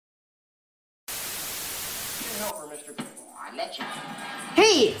over, Mr. I let you.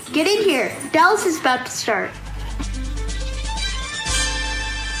 Hey, get in here. Dallas is about to start.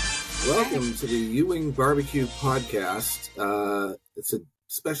 Welcome to the Ewing Barbecue Podcast. It's a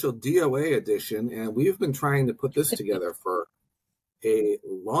special DOA edition, and we've been trying to put this together for a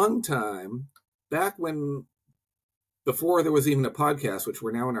long time. Back before there was even a podcast, which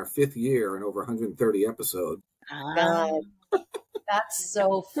we're now in our 5th year and over 130 episodes. God, that's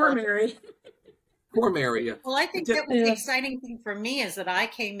so Poor Mary. Poor Mary. Well, I think that was the exciting thing for me is that I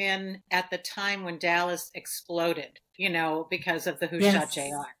came in at the time when Dallas exploded, because of the Who Shot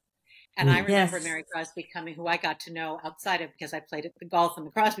JR. And I remember Mary Crosby coming, who I got to know outside of, because I played at the golf and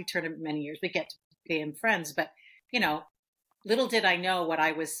the Crosby tournament many years. We get to be friends, but, little did I know what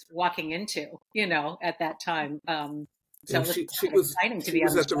I was walking into, at that time. So she was exciting to be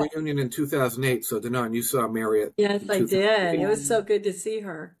on at the reunion in 2008. So, Danone, you saw Mary at Yes, I did. It was so good to see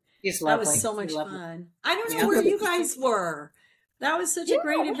her. She's lovely. That was so much fun. I don't know where you guys were. That was such a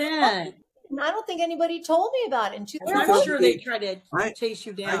great event. I don't think anybody told me about it in 2008. I'm sure they tried to chase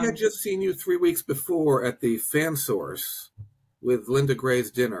you down. I had just seen you 3 weeks before at the Fan Source with Linda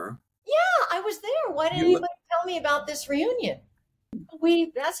Gray's dinner. Yeah, I was there. Why didn't anybody tell me about this reunion?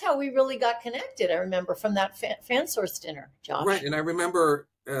 That's how we really got connected, I remember, from that Fan Source dinner, Josh. Right, and I remember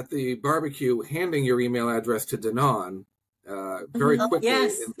at the barbecue handing your email address to Danone very quickly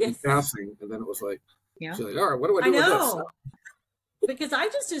in passing, and then it was like, she's like, all right, what do I do with this? Because I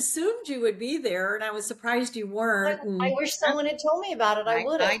just assumed you would be there, and I was surprised you weren't. I wish someone had told me about it. I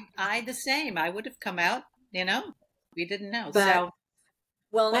would have. I the same. I would have come out, We didn't know. But,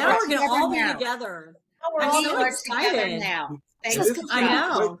 well, now we're going to all be together. I'm so excited now. I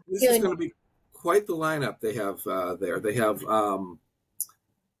know. This is going to be quite the lineup they have there. They have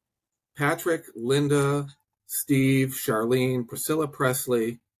Patrick, Linda, Steve, Charlene, Priscilla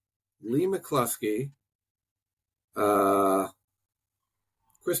Presley, Lee McCluskey,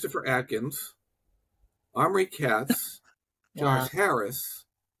 Christopher Atkins, Omri Katz, Josh Harris,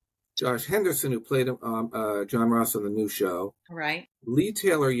 Josh Henderson, who played John Ross on the new show. Right. Lee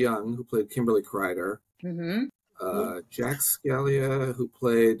Taylor Young, who played Kimberly Kreider. Mm-hmm. Jack Scalia, who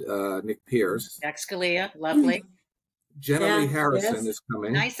played Nick Pierce. Jack Scalia, lovely. Jenna Lee Harrison is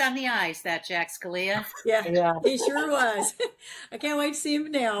coming. Nice on the eyes, that Jack Scalia. Yeah, he sure was. I can't wait to see him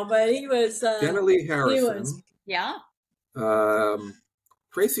now, but he was. Jenna Lee Harrison. Yeah.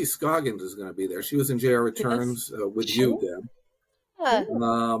 Tracy Scoggins is going to be there. She was in JR Returns with you, Deb.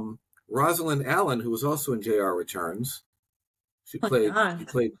 Rosalind Allen, who was also in JR Returns. She played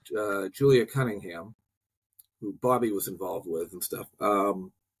Julia Cunningham, who Bobby was involved with and stuff.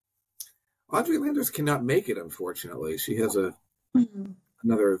 Audrey Landers cannot make it, unfortunately. She has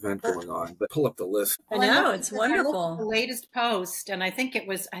another event going on. But pull up the list. I know, it's wonderful. The latest post, and I think it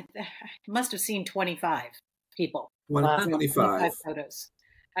was, I must have seen 25 people. 25 photos.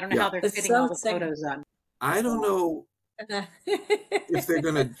 I don't know how they're fitting all the photos on. I don't know if they're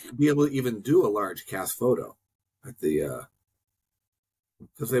going to be able to even do a large cast photo at the...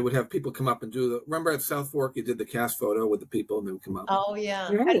 because they would have people come up and remember at South Fork, you did the cast photo with the people and they would come up. Oh,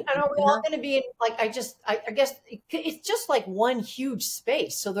 yeah. Right. I know we're all going to be in, I guess it's just like one huge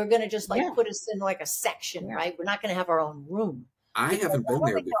space. So they're going to just put us in like a section, right? We're not going to have our own room. I haven't been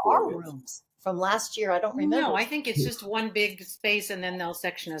there before. There are rooms from last year. I don't remember. No, I think it's just one big space and then they'll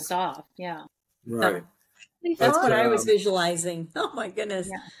section us off. Yeah. Right. That's what I was visualizing. Oh, my goodness.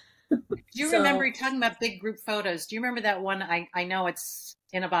 Yeah. Do you remember talking about big group photos? Do you remember that one? I know it's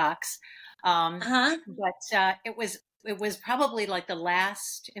in a box, but it was probably like the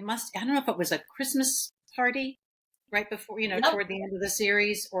last. I don't know if it was a Christmas party right before toward the end of the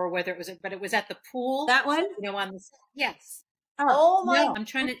series, or whether it was, but it was at the pool. That one, on the yes. Oh my! No, I'm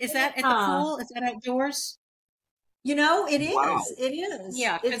trying to. Is that at the pool? Is that outdoors? It is. Wow. It is.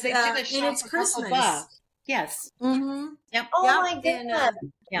 Yeah, because they did a shot and it's Christmas. Yes. Mm-hmm. Yep. Oh my goodness.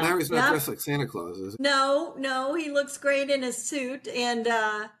 Larry's not dressed like Santa Claus, is it? No, he looks great in a suit, and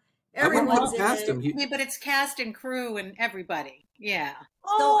everyone's in him. Yeah, but it's cast and crew and everybody. Yeah.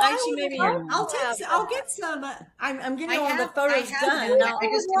 So actually, maybe I'll get some. I'm getting all the photos done. I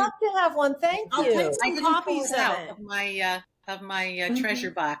would love to have one. Thank you. I'll take some copies of my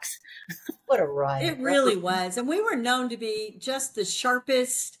treasure box. What a ride! It really was, and we were known to be just the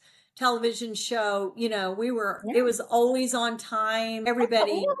sharpest television show. It was always on time.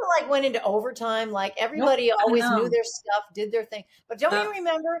 Everybody we never went into overtime. Everybody always knew their stuff, did their thing. But don't you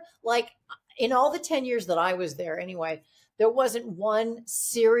remember, in all the 10 years that I was there anyway, there wasn't one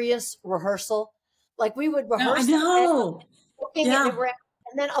serious rehearsal. We would rehearse. I know.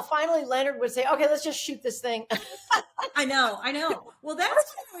 And then finally Leonard would say, okay, let's just shoot this thing. I know. Well,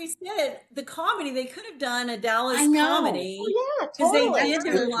 that's what we said. The comedy, they could have done a Dallas comedy. Yeah, because totally. they did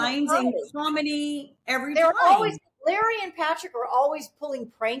their lines in comedy every They time. were always, Larry and Patrick were always pulling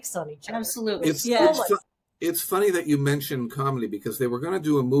pranks on each other. Absolutely. It's funny that you mentioned comedy because they were going to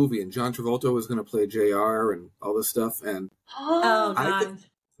do a movie and John Travolta was going to play JR and all this stuff. And God.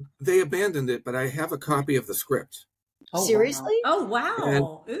 They abandoned it, but I have a copy of the script. Oh, seriously? Wow. Oh,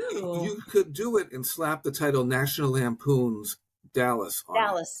 wow. And you could do it and slap the title National Lampoon's Dallas on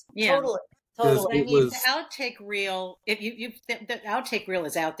Dallas. it. Yeah. Totally. I mean, the outtake reel, the outtake reel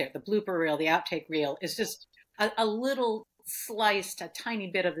is out there. The blooper reel, the outtake reel is just a little sliced, a tiny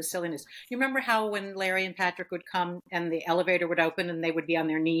bit of the silliness. You remember how when Larry and Patrick would come and the elevator would open and they would be on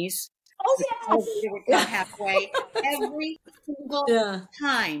their knees? Oh, yes. They would come halfway every single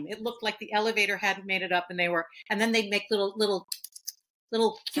time. It looked like the elevator hadn't made it up, and then they'd make little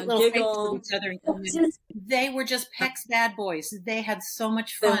cute little faces with each other. And they were just Peck's bad boys. They had so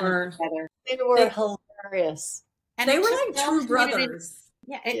much fun together. They were hilarious. And they were like true brothers.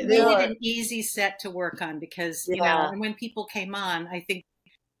 It made it an easy set to work on because, you know, and when people came on, I think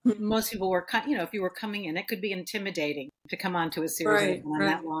most people were, you know, if you were coming in, it could be intimidating to come onto a series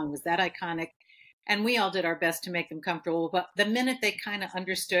that long. Was that iconic? And we all did our best to make them comfortable. But the minute they kind of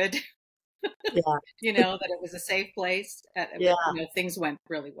understood, you know, that it was a safe place, you know, things went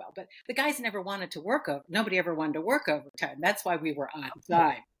really well. But the guys never wanted to work over. Nobody ever wanted to work overtime. That's why we were on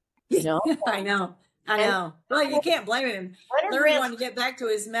time. You know? I know. Well, you can't blame him. Larry wanted to get back to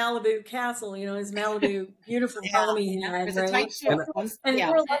his Malibu castle, you know, his Malibu beautiful home he had. It was a tight ship. And we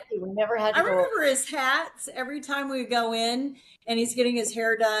were lucky. We never had to I remember his hats every time we would go in and he's getting his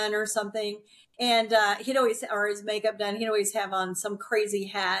hair done or something. And he'd always, or his makeup done, he'd always have on some crazy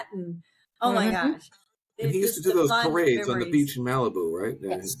hat. And oh my gosh. And he used to do those parades on the beach in Malibu, right?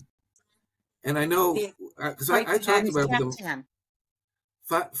 Yes. And I know, because I talked about them.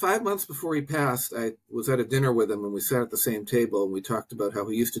 5 months before he passed, I was at a dinner with him and we sat at the same table and we talked about how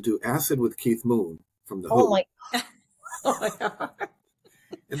he used to do acid with Keith Moon from The Who. Oh my God.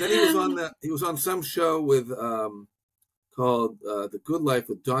 And then he was on some show with called The Good Life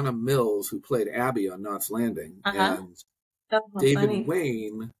with Donna Mills, who played Abby on Knots Landing, and David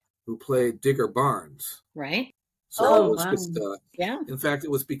Wayne, who played Digger Barnes. Right. So it was just in fact,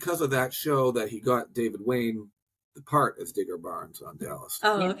 it was because of that show that he got David Wayne the part as Digger Barnes on Dallas.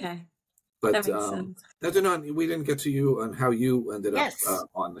 Oh, okay. But that makes sense. We didn't get to you on how you ended up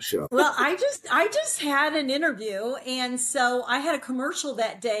on the show. Well, I just had an interview, and so I had a commercial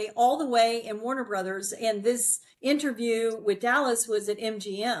that day all the way in Warner Brothers, and this interview with Dallas was at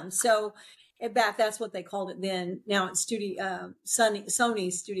MGM. So that's what they called it then. Now it's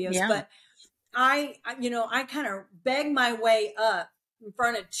Sony Studios. Yeah. But I kind of begged my way up in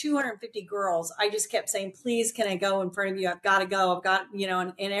front of 250 girls. I just kept saying, please, can I go in front of you? I've got to go. I've got,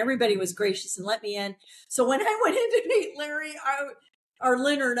 and everybody was gracious and let me in. So when I went in to meet Larry, or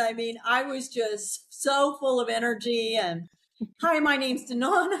Leonard, I was just so full of energy and, hi, my name's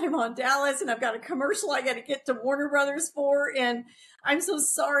Danone. I'm on Dallas and I've got a commercial I got to get to Warner Brothers for. And I'm so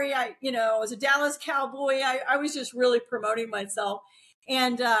sorry. I was a Dallas cowboy. I was just really promoting myself.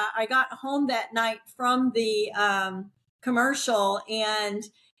 And I got home that night from the commercial, and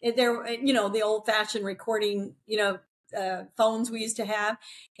there, the old fashioned recording, phones we used to have.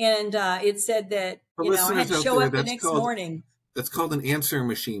 And it said that, I had to show up the next morning. That's called an answering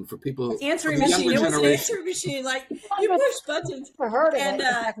machine for people. Answering machine. It was an answering machine. Like you push buttons. And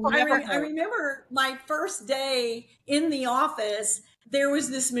I remember my first day in the office, there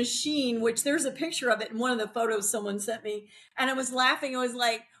was this machine, which there's a picture of it in one of the photos someone sent me. And I was laughing. I was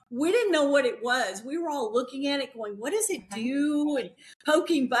like, we didn't know what it was. We were all looking at it going, what does it do? And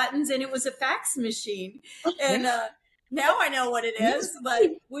poking buttons. And it was a fax machine. And now I know what it is,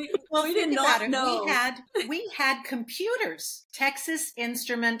 but we did not know. We had computers, Texas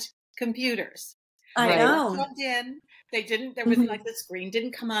Instrument computers. I know. Plugged in. They didn't, there was like the screen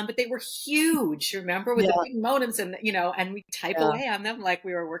didn't come on, but they were huge, remember, with the big modems and, and we type away on them like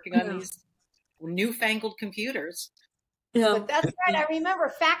we were working on these newfangled computers. Yeah. But that's right. I remember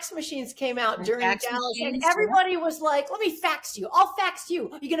fax machines came out during Dallas, and everybody was like, let me fax you. I'll fax you.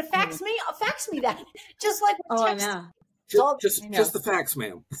 Are you going to fax me? I'll fax me that. Just like text. Just the fax,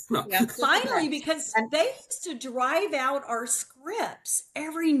 ma'am. No. Yeah. Finally, because they used to drive out our scripts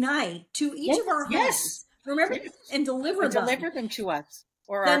every night to each of our homes. Remember? And deliver them to us.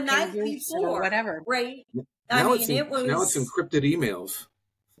 Or the night before. Or whatever. Right. Now it's encrypted emails.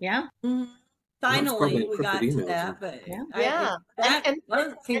 Yeah. Mm-hmm. Finally, we got to that, but and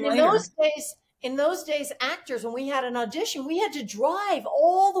in those days, in those days, actors, when we had an audition, we had to drive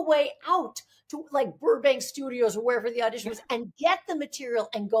all the way out to like Burbank Studios or wherever the audition was and get the material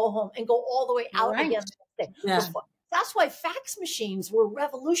and go home and go all the way out again. Yeah. That's why fax machines were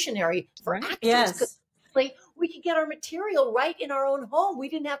revolutionary for actors. Yes. We could get our material right in our own home. We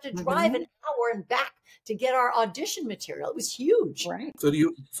didn't have to drive an hour and back to get our audition material. It was huge. Right. So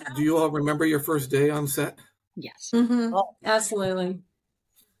do you all remember your first day on set? Yes. Oh, absolutely.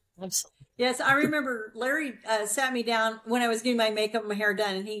 Yes, I remember Larry sat me down when I was getting my makeup and my hair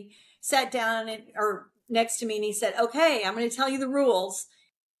done, and he sat down or next to me, and he said, "Okay, I'm going to tell you the rules.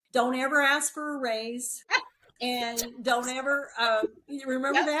 Don't ever ask for a raise, and don't ever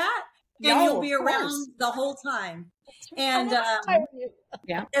remember that, and you'll be around the whole time, and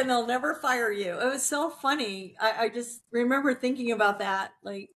and they'll never fire you." It was so funny. I just remember thinking about that,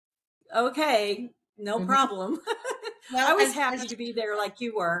 like, okay, no problem. Well, I was happy to be there, like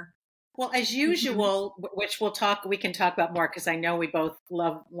you were. Well, as usual, which we can talk about more because I know we both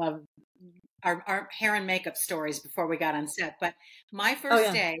love our hair and makeup stories before we got on set. But my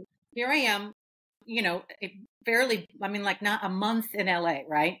first day, here I am, not a month in LA,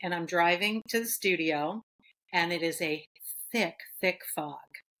 right? And I'm driving to the studio, and it is a thick, thick fog.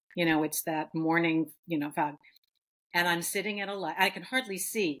 It's that morning, fog. And I'm sitting at a light. I can hardly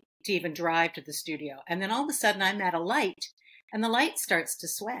see to even drive to the studio. And then all of a sudden I'm at a light, and the light starts to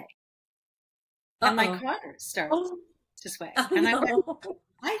sway. And my car starts to sway. And I went,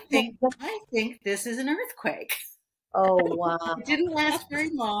 I think this is an earthquake. Oh, wow. It didn't last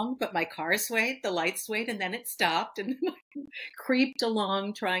very long, but my car swayed, the light swayed, and then it stopped, and then I creeped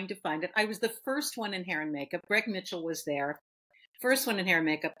along trying to find it. I was the first one in hair and makeup. Greg Mitchell was there. First one in hair and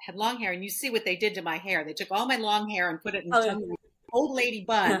makeup, had long hair, and you see what they did to my hair. They took all my long hair and put it in some old lady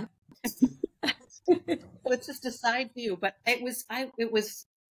bun. So it's just a side view, but it was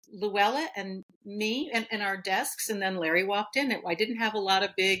Luella and me and our desks, and then Larry walked in. I didn't have a lot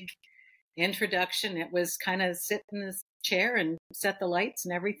of big introduction. It was kind of sit in this chair and set the lights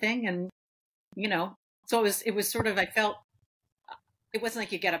and everything, and so it was sort of, I felt it wasn't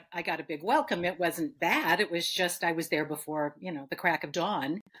like I got a big welcome. It wasn't bad. It was just I was there before the crack of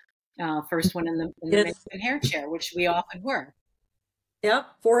dawn. First one in the makeup and hair chair, which we often were.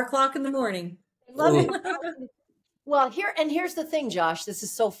 Yep, 4:00 in the morning. Love it. Well, here's the thing, Josh. This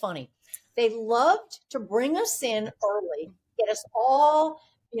is so funny. They loved to bring us in early, get us all,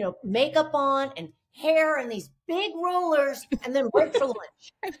 makeup on and hair and these big rollers, and then break for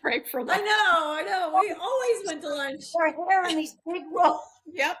lunch. Break for lunch. I know. We always went to lunch. Our hair and these big rollers.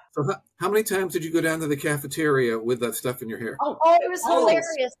 Yep. So how many times did you go down to the cafeteria with that stuff in your hair? Oh, it was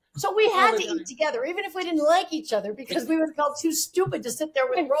hilarious. So we had to eat together, even if we didn't like each other, because we would felt too stupid to sit there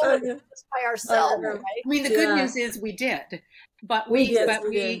with rollers by ourselves. Right? I mean, the good news is we did, but we did. And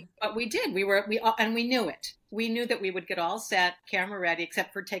we knew it. We knew that we would get all set, camera ready,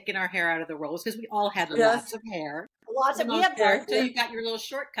 except for taking our hair out of the rolls, because we all had lots of hair. We have hair. So you got your little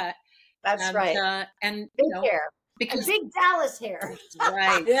shortcut. That's right. And big hair. Because big Dallas hair.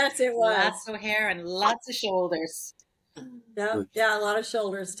 Right. Yes, it was. Lots of hair and lots of shoulders. Yeah, a lot of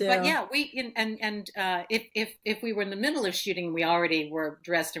shoulders too. But yeah, if we were in the middle of shooting, we already were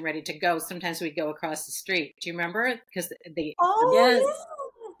dressed and ready to go. Sometimes we'd go across the street. Do you remember? Because yes.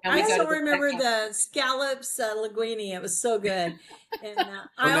 I still remember the scallops linguine. It was so good. And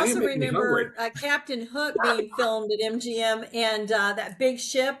I also remember Captain Hook being filmed at MGM, and that big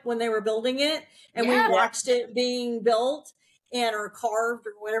ship when they were building it, and we watched it being built or carved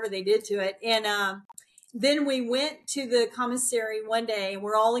or whatever they did to it. And then we went to the commissary one day, and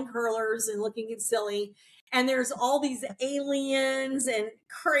we're all in curlers and looking silly. And there's all these aliens and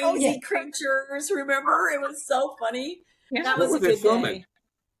crazy creatures. Remember? It was so funny. Yeah. That was a good day.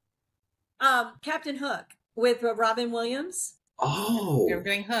 Captain Hook with Robin Williams. Oh, we were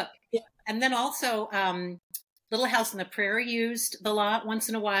doing Hook, and then also Little House on the Prairie used the lot once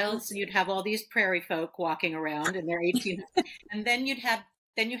in a while. So you'd have all these prairie folk walking around in their 18, and then you had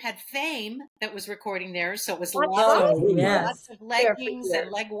Fame that was recording there. So it was lots of leggings and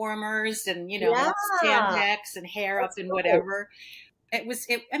leg warmers and spandex and hair up and whatever. It was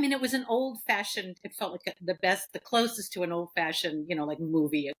an old fashioned. It felt like the closest to an old fashioned, like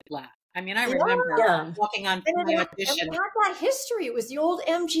movie lot. I mean, I remember walking on my audition. And it had that history. It was the old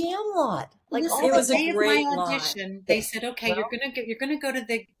MGM lot. Like it was a great audition. They said, "Okay, you're gonna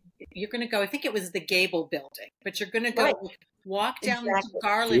go. I think it was the Gable Building, but you're gonna go walk down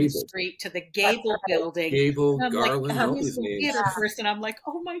Garland Street to the Gable Building." Garland. I'm a theater person. I'm like,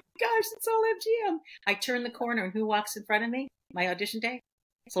 "Oh my gosh, it's all MGM." I turn the corner, and who walks in front of me? My audition day,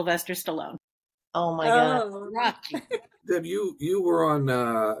 Sylvester Stallone. Oh my God. Rocky. Deb, you were on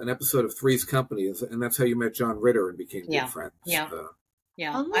an episode of Three's Company, and that's how you met John Ritter and became good friends. Yeah.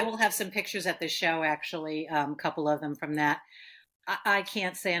 I will have some pictures at the show, actually, a couple of them from that. I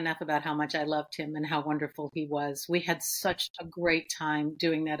can't say enough about how much I loved him and how wonderful he was. We had such a great time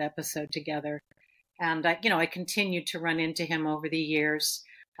doing that episode together. And, I continued to run into him over the years.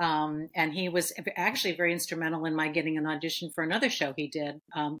 And he was actually very instrumental in my getting an audition for another show he did.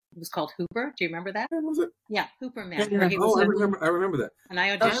 It was called Hooper. Do you remember that? Was it? Yeah, Hooper Man. I remember that. And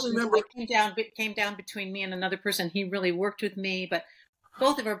I auditioned. It came down between me and another person. He really worked with me, but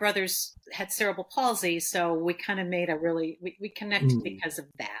both of our brothers had cerebral palsy, so we kind of made we connected because of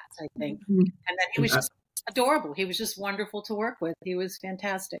that, I think. And then he was just adorable. He was just wonderful to work with. He was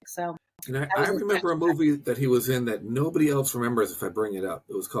fantastic. So. And I remember a movie that he was in that nobody else remembers if I bring it up.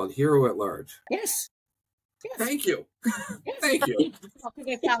 It was called Hero at Large. Yes. Thank you. Thank you. I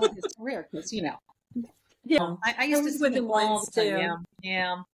think I followed his career because, Yeah. I used to with him once too.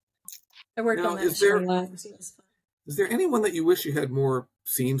 Yeah. I worked on that show. Is there anyone that you wish you had more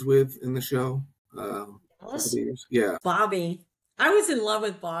scenes with in the show? Yeah. Bobby. I was in love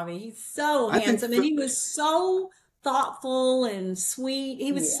with Bobby. He's so handsome, and he was so thoughtful and sweet.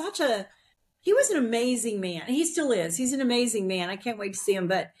 He was he was an amazing man. He still is. He's an amazing man. I can't wait to see him,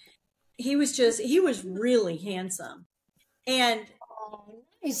 but he was really handsome. And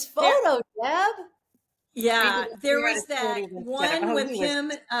nice photo, Deb. Yeah, there was that one with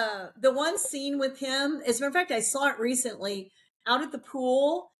him, the one scene with him. As a matter of fact, I saw it recently out at the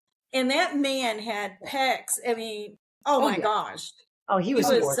pool, and that man had pecs. I mean, my gosh. Oh, he was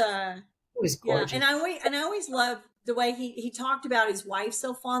gorgeous. He was gorgeous. Yeah, and I always loved the way he talked about his wife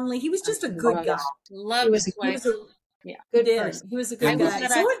so fondly. He was just a good guy. Loved his wife. Good person. He was a good guy.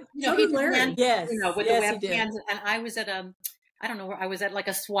 So did Larry. Yes. With the webcams. And I was at I don't know where I was at, like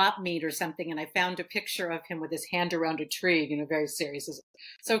a swap meet or something, and I found a picture of him with his hand around a tree, very serious.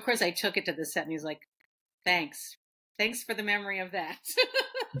 So of course I took it to the set, and he's like, "Thanks for the memory of that."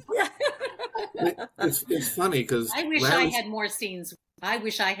 It's funny because I wish I had more scenes. I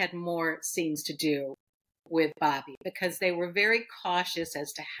wish I had more scenes to do with Bobby, because they were very cautious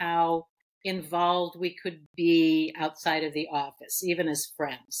as to how involved we could be outside of the office, even as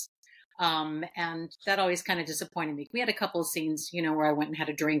friends. And that always kind of disappointed me. We had a couple of scenes, where I went and had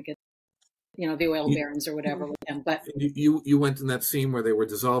a drink at, the oil barons or whatever with them. But you went in that scene where they were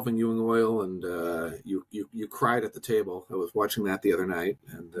dissolving Ewing oil, and you cried at the table. I was watching that the other night,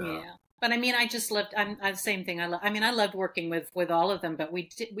 and But I mean, I just loved. I'm the same thing. I loved working with all of them. But we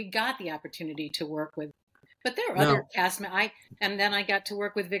got the opportunity to work with. But there are other castmates. And then I got to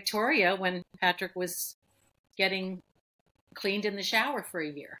work with Victoria when Patrick was getting cleaned in the shower for a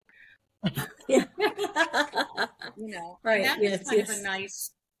year. Yeah. Right. That was kind of a nice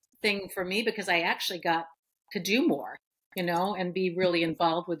thing for me, because I actually got to do more, and be really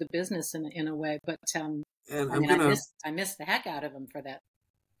involved with the business in a way. But I missed the heck out of him for that.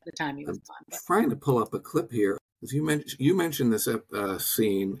 The time he was on. I'm trying to pull up a clip here. You mentioned this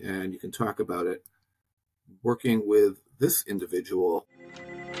scene, and you can talk about it. Working with this individual.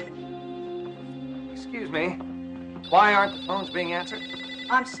 Excuse me. Why aren't the phones being answered?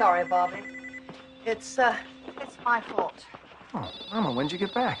 I'm sorry, Bobby. It's my fault. Oh, Mama, when'd you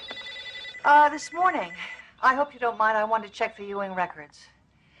get back? This morning. I hope you don't mind. I wanted to check for Ewing records.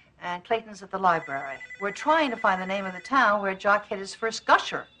 And Clayton's at the library. We're trying to find the name of the town where Jock hit his first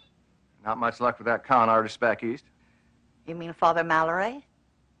gusher. Not much luck with that con artist back east. You mean Father Mallory?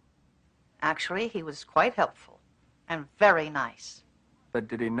 Actually, he was quite helpful and very nice. But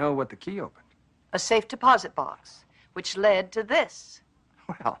did he know what the key opened? A safe deposit box, which led to this.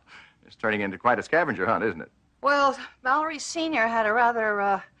 Well, it's turning into quite a scavenger hunt, isn't it? Well, Mallory Sr. had a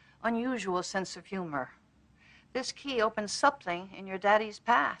rather unusual sense of humor. This key opens something in your daddy's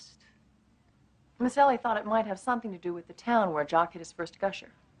past. Miss Ellie thought it might have something to do with the town where Jock hit his first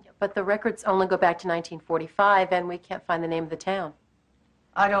gusher. But the records only go back to 1945, and we can't find the name of the town.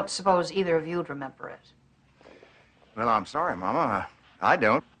 I don't suppose either of you'd remember it. Well, I'm sorry, Mama. I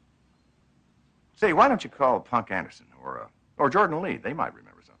don't. Say, why don't you call Punk Anderson or Jordan Lee? They might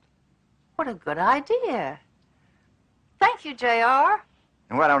remember something. What a good idea. Thank you, J.R.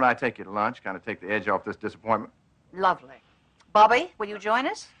 And why don't I take you to lunch, kind of take the edge off this disappointment? Lovely. Bobby, will you join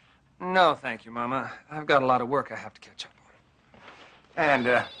us? No, thank you, Mama. I've got a lot of work I have to catch up on.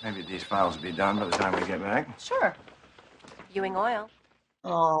 And maybe these files will be done by the time we get back. Sure. Ewing Oil.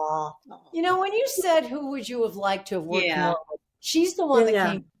 Aw. When you said who would you have liked to have worked more with, she's the one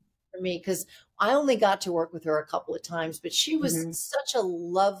that came for me, because I only got to work with her a couple of times, but she was such a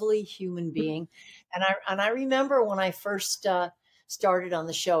lovely human being. And I remember when I first started on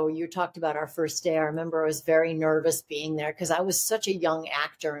the show, you talked about our first day. I remember I was very nervous being there because I was such a young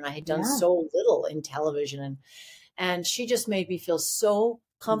actor and I had done so little in television. And she just made me feel so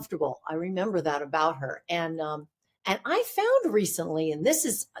comfortable. I remember that about her. And I found recently, and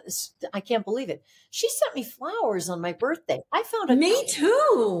I can't believe it. She sent me flowers on my birthday. I found a Me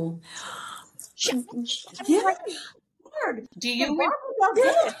too. Yeah. Do you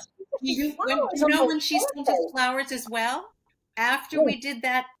know when she sent us flowers as well? After we did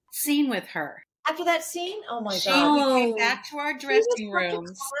that scene with her. After that scene? Oh my God. We came back to our dressing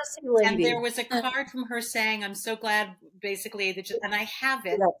rooms and there was a card from her saying, I'm so glad, basically, that and I have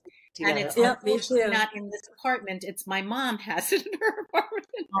it. And it's unfortunately not in this apartment. It's my mom has it in her apartment.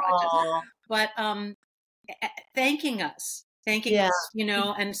 But thanking us, you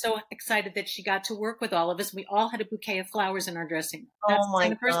know, and so excited that she got to work with all of us. We all had a bouquet of flowers in our dressing room. That's the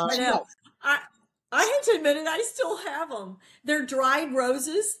kind of person she was. I have to admit it, I still have them. They're dried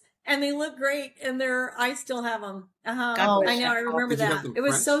roses and they look great and I still have them. I know, I remember that. It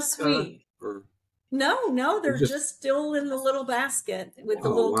was so sweet. No, they're just still in the little basket with the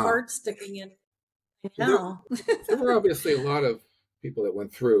little card sticking in. No. There were obviously a lot of people that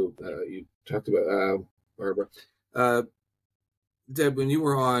went through. You talked about Barbara. Deb, when you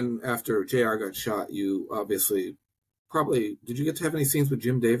were on after JR got shot, you obviously did you get to have any scenes with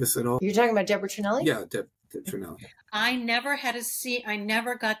Jim Davis at all? You're talking about Deborah Tranelli? Yeah, Deb Tranelli. I never had a scene. I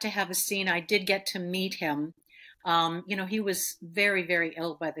never got to have a scene. I did get to meet him. You know, he was very, very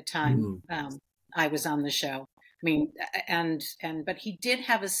ill by the time I was on the show. I mean, but he did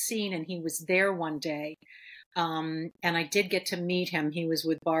have a scene and he was there one day. And I did get to meet him. He was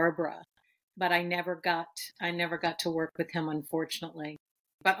with Barbara, but I never got to work with him, unfortunately.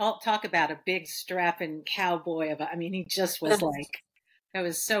 But I'll talk about a big strapping cowboy. I mean, he just was it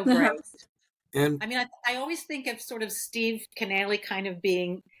was so great. And I mean, I always think of sort of Steve Canale kind of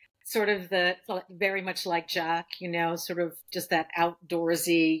being sort of very much like Jock, you know, sort of just that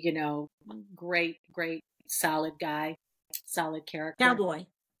outdoorsy, you know, great, solid guy, solid character. Cowboy.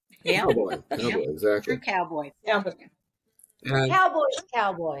 Yeah. Cowboy, exactly. True cowboy.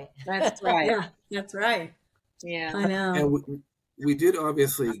 Cowboy. That's right. Yeah, that's right. Yeah. I know. And we did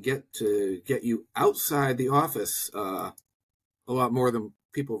obviously get you outside the office a lot more than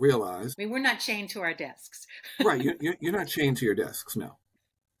people realize. I mean, we're not chained to our desks. Right. You're not chained to your desks, no.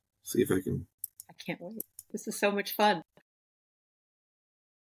 See if I can. I can't wait. This is so much fun.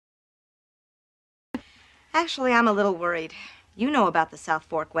 Actually, I'm a little worried. You know about the South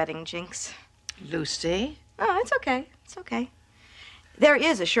Fork wedding jinx. Lucy? Oh, it's okay. It's okay. There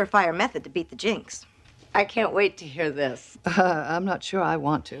is a surefire method to beat the jinx. I can't wait to hear this. I'm not sure I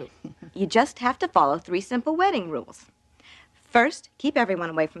want to. You just have to follow 3 simple wedding rules. First, keep everyone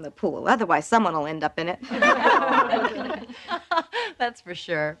away from the pool. Otherwise, someone will end up in it. That's for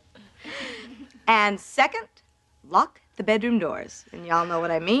sure. And second, lock the bedroom doors. And y'all know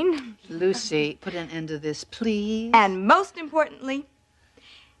what I mean. Lucy, put an end to this, please. And most importantly,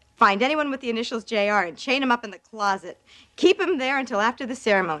 find anyone with the initials JR and chain him up in the closet. Keep him there until after the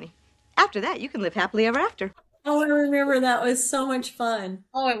ceremony. After that, you can live happily ever after. Oh, I remember that was so much fun.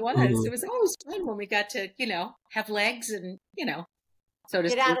 Oh, it was. Mm-hmm. It was always fun when we got to, you know, have legs and, you know, so to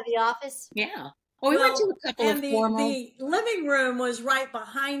get out of the office. Yeah. Well, we went to a couple of formal. The living room was right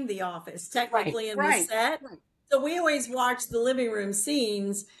behind the office, technically, in the set. Right. So we always watched the living room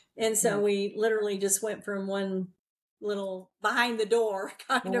scenes, and so we literally just went from one little behind the door,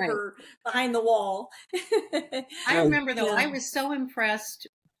 kind of, or behind the wall. I remember, though, I was so impressed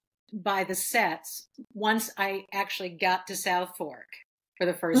by the sets once I actually got to South Fork for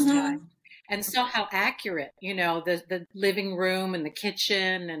the first time, and saw how accurate, you know, the living room and the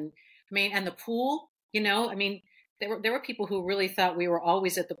kitchen, and I mean, and the pool, you know, I mean, there were people who really thought we were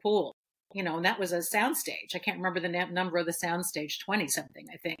always at the pool, you know, and that was a soundstage. I can't remember the number of the soundstage, 20 something,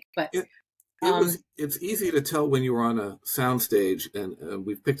 I think, but it's easy to tell when you were on a soundstage, and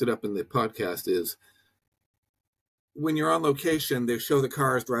we've picked it up in the podcast, is when you're on location, they show the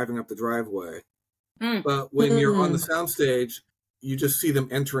cars driving up the driveway. But when you're on the soundstage, you just see them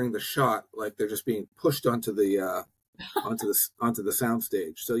entering the shot, like they're just being pushed onto the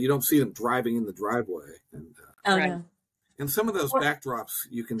soundstage. So you don't see them driving in the driveway. And and some of those backdrops,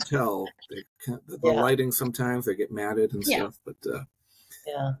 you can tell the lighting. Sometimes they get matted and stuff. But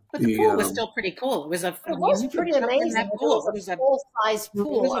but the pool was still pretty cool. It was pretty amazing. It was a full-size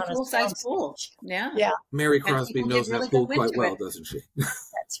pool. It was a full-size pool. Yeah. Mary Crosby knows that pool quite well, doesn't she?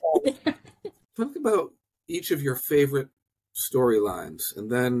 That's right. Talk about each of your favorite storylines,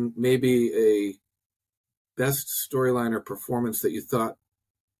 and then maybe a best storyline or performance that you thought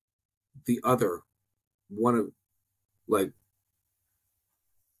the other one of, like,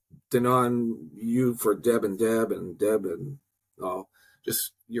 Danone, you for Deb and Deb and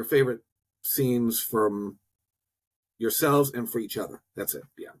just your favorite scenes from yourselves and for each other. That's it.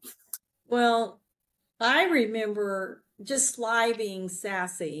 Yeah. Well, I remember just Sly being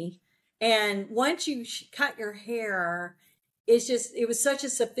sassy. And once you cut your hair, it was such a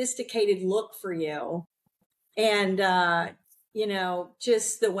sophisticated look for you. And,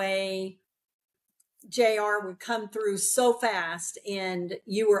 just the way JR would come through so fast, and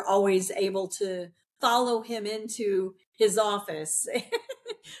you were always able to follow him into his office.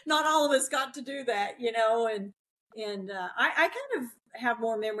 Not all of us got to do that, and I kind of have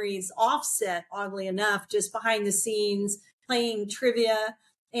more memories offset, oddly enough, just behind the scenes playing trivia.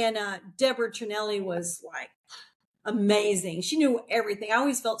 And Deborah Tranelli was like amazing. She knew everything. I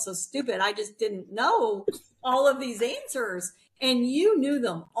always felt so stupid. I just didn't know all of these answers, and you knew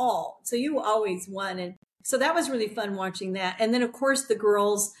them all. So you always won. And so that was really fun watching that. And then, of course, the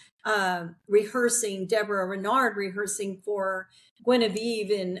girls rehearsing, Deborah Rennard rehearsing for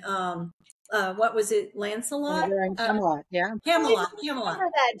Guinevere and what was it, Lancelot? Camelot, yeah. Camelot. Remember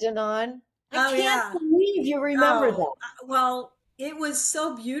that, Danone? I Oh, can't believe you remember that. Well, it was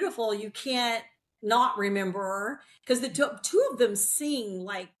so beautiful. You can't not remember, because the two of them sing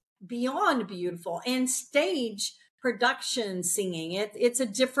like beyond beautiful, and stage production singing. It's a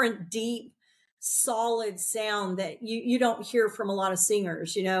different, deep, solid sound that you don't hear from a lot of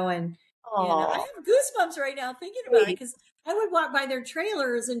singers, and I have goosebumps right now thinking about it, because I would walk by their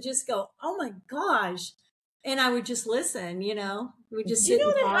trailers and just go, oh my gosh. And I would just listen, we would just sit. You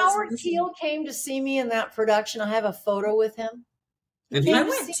know that Howard Keel came to see me in that production? I have a photo with him. And I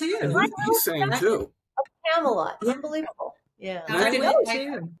went too. And he sang too. Camelot. Unbelievable. Yeah. He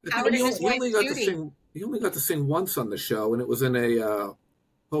only got to sing once on the show, and it was in a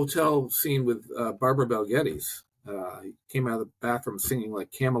hotel scene with Barbara Bel Geddes. He came out of the bathroom singing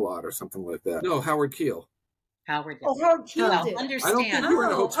like Camelot or something like that. No, Howard Keel. Howard did. Oh, Howard Keel did. Understand. I don't think you were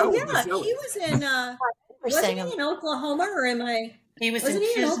in a hotel. Yeah, he was in. Wasn't he in Oklahoma, or am I? He was in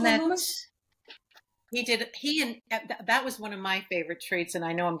Oklahoma. He did. That was one of my favorite treats. And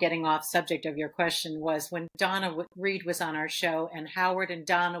I know I'm getting off subject of your question, was when Donna Reed was on our show, and Howard and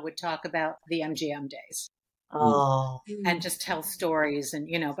Donna would talk about the MGM days. Oh. And just tell stories, and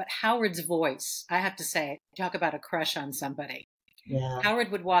but Howard's voice, I have to say, talk about a crush on somebody. Yeah.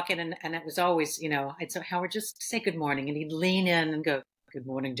 Howard would walk in, and it was always, I'd say, Howard, just say good morning, and he'd lean in and go, good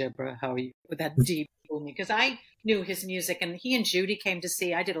morning, Deborah, how are you? With that deep booming, because I knew his music, and he and Judy came to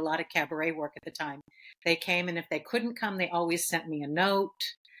see. I did a lot of cabaret work at the time. They came, and if they couldn't come, they always sent me a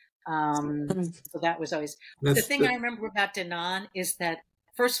note. So that was always the thing. I remember about Danone is that,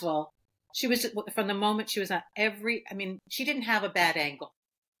 first of all, she was, from the moment she was on she didn't have a bad angle.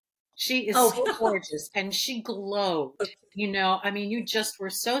 She is gorgeous, and she glowed. You just were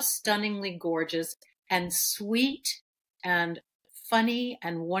so stunningly gorgeous and sweet and funny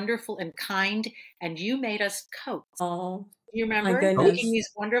and wonderful and kind, and you made us coats. Oh, you remember making these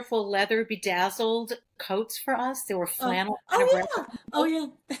wonderful leather bedazzled coats for us? They were flannel. Oh yeah.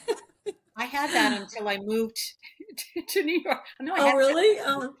 I had that until I moved to New York. No, I had really?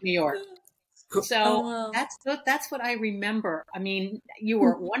 New York. So that's what I remember. You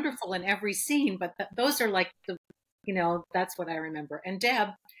were wonderful in every scene, but those are like that's what I remember. And Deb,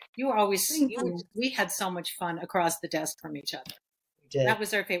 you were always, we had so much fun across the desk from each other. That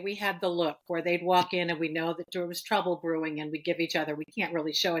was our favorite. We had the look where they'd walk in and we know that there was trouble brewing, and we'd give each other, we can't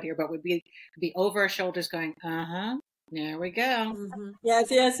really show it here, but we'd be over our shoulders going, there we go. Mm-hmm.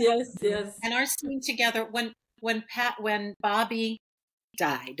 Yes. And our scene together when Bobby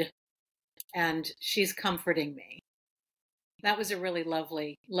died and she's comforting me. That was a really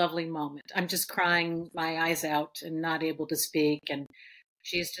lovely, lovely moment. I'm just crying my eyes out and not able to speak. And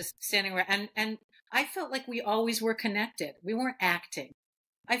she's just standing there. And I felt like we always were connected. We weren't acting.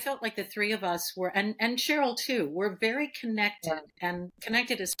 I felt like the three of us were, and Cheryl too, were very connected and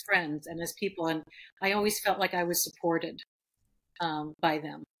connected as friends and as people. And I always felt like I was supported by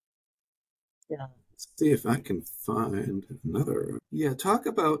them. Yeah. Let's see if I can find another. Yeah, talk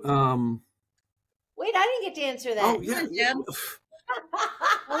about. Wait, I didn't get to answer that. Oh, yeah.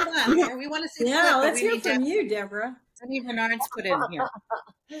 Hold on. Here. We want to see. Yeah, let's hear from you, Deborah. Debbie Rennard's put in here.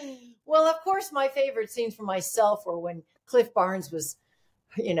 Well, of course, my favorite scenes for myself were when Cliff Barnes was,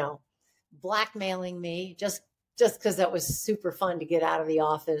 blackmailing me just because that was super fun to get out of the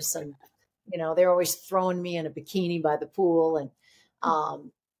office. And, they're always throwing me in a bikini by the pool. And,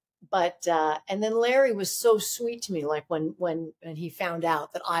 and then Larry was so sweet to me. Like when he found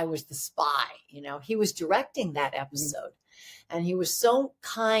out that I was the spy, he was directing that episode. And he was so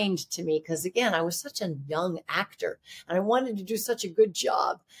kind to me because, again, I was such a young actor and I wanted to do such a good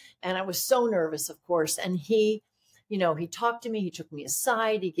job. And I was so nervous, of course. And he talked to me, he took me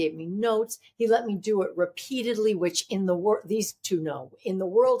aside, he gave me notes, he let me do it repeatedly, which in the world, these two know, in the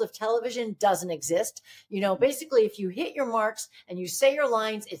world of television doesn't exist. Basically, if you hit your marks and you say your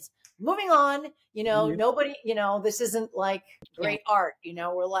lines, it's moving on, nobody, this isn't like great art,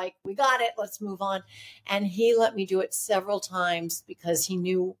 we're like, we got it, let's move on. And he let me do it several times because he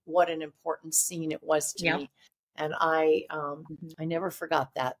knew what an important scene it was to me. And I never forgot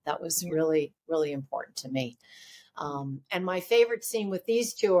that. That was really, really important to me. And my favorite scene with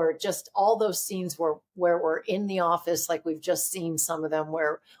these two are just all those scenes where we're in the office, like we've just seen some of them,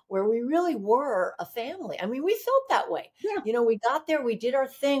 where we really were a family. I mean, we felt that way. Yeah. We got there, we did our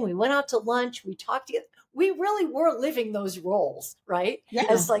thing, we went out to lunch, we talked together. We really were living those roles, right? Yeah.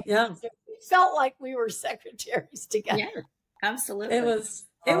 It felt like we were secretaries together. Yeah, absolutely.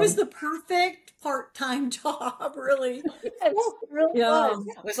 It was the perfect part-time job, really. It really was.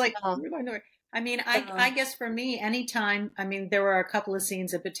 It was like, I mean, I guess for me, anytime, there were a couple of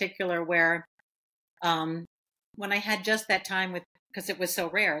scenes in particular where, when I had just that time because it was so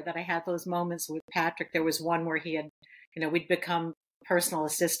rare that I had those moments with Patrick, there was one where he had, we'd become personal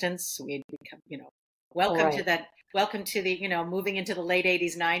assistants. We'd become, welcome to the, moving into the late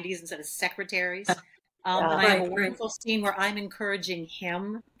 80s, 90s instead of secretaries. And I have a wonderful scene where I'm encouraging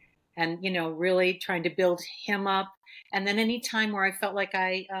him and, really trying to build him up. And then any time where I felt like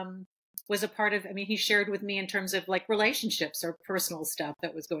I, was a part of, he shared with me in terms of like relationships or personal stuff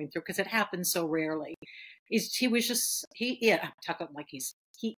that was going through, because it happens so rarely. He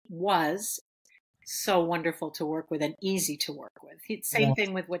was so wonderful to work with and easy to work with. Same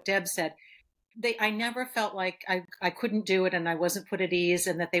thing with what Deb said. I never felt like I couldn't do it and I wasn't put at ease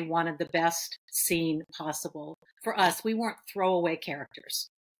and that they wanted the best scene possible for us. We weren't throwaway characters.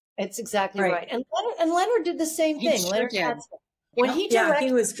 It's exactly right. And Leonard did the same thing. Sure Leonard did. When he directed,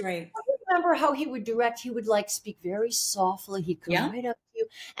 he was great. I remember how he would direct. He would like speak very softly. He'd come right up to you,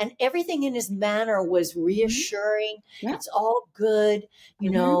 and everything in his manner was reassuring. Yeah. It's all good,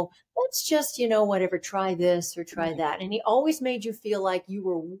 let's just, whatever, try this or try that. And he always made you feel like you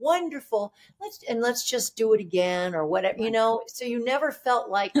were wonderful. Let's just do it again or whatever, So you never felt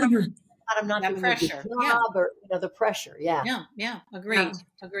like I'm not doing a good job or the pressure. Yeah. Agreed.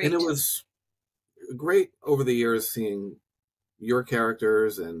 And it was great over the years seeing your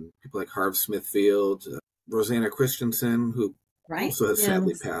characters and people like Harv Smithfield, Rosanna Christensen, who also has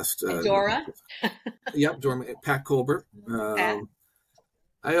sadly passed. Dora. Dora. Pat Colbert.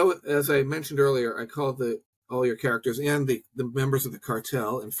 As I mentioned earlier, I call all your characters and the members of the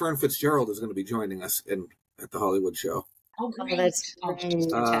cartel, and Fern Fitzgerald is going to be joining us at the Hollywood show. Oh, great. That's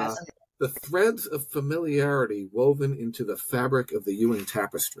fantastic. The threads of familiarity woven into the fabric of the Ewing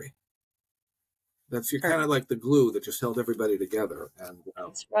tapestry. You're kind of like the glue that just held everybody together. And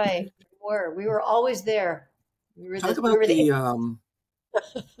that's right. We were always there. We had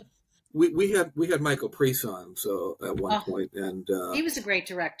Michael Preece on at one point, and he was a great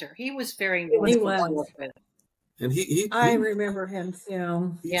director. He was very wonderful. And I remember him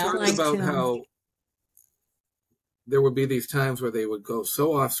too. He talked about how there would be these times where they would go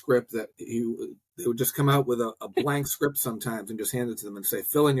so off script that they would just come out with a blank script sometimes and just hand it to them and say,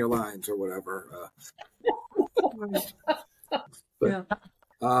 fill in your lines or whatever.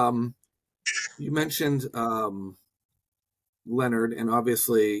 You mentioned Leonard, and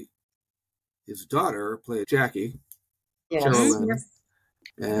obviously his daughter played Jackie. Yes.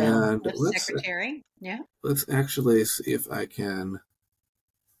 And secretary. Let's actually see if I can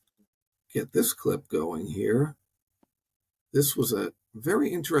get this clip going here. This was a very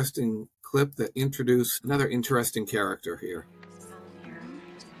interesting clip that introduced another interesting character here.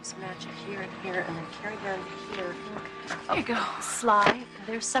 Just match it here and here, and then carry down to here. There you go. Sly,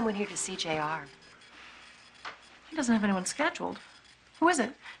 there's someone here to see JR. He doesn't have anyone scheduled. Who is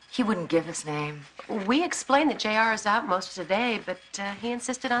it? He wouldn't give his name. We explained that JR is out most of today, but he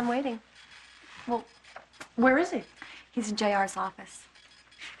insisted on waiting. Well, where is he? He's in JR's office.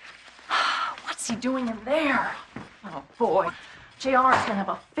 What's he doing in there? Oh, boy. JR's gonna have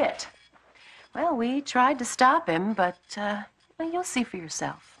a fit. Well, we tried to stop him, but you'll see for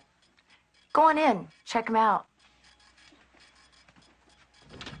yourself. Go on in. Check him out.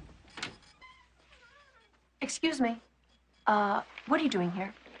 Excuse me. What are you doing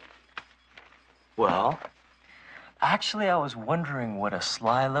here? Well, actually, I was wondering what a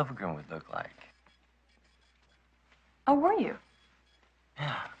Sly Lovergren would look like. Oh, were you?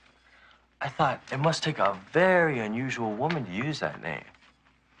 Yeah. I thought it must take a very unusual woman to use that name.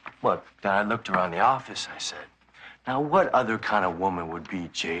 Look, then I looked around the office. I said, Now, what other kind of woman would be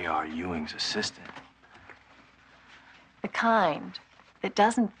J.R. Ewing's assistant? The kind that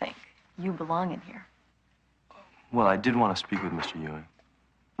doesn't think you belong in here. Well, I did want to speak with Mr. Ewing.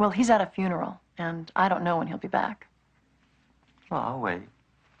 Well, he's at a funeral, and I don't know when he'll be back. Well, I'll wait.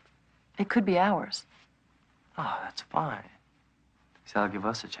 It could be hours. Oh, that's fine. See, that'll give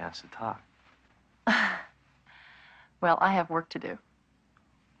us a chance to talk. Well, I have work to do.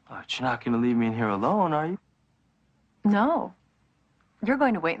 Oh, but you're not going to leave me in here alone, are you? No. You're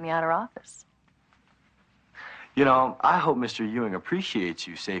going to wait in the outer office. You know, I hope Mr. Ewing appreciates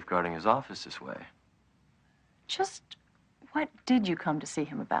you safeguarding his office this way. Just what did you come to see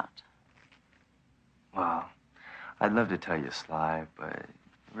him about? Well, I'd love to tell you, Sly, but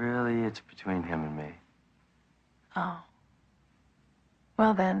really, it's between him and me. Oh.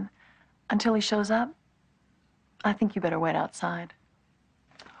 Well, then, until he shows up, I think you better wait outside.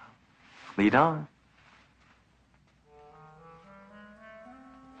 Lead on.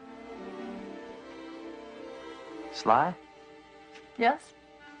 Sly? Yes?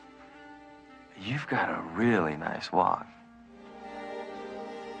 You've got a really nice walk.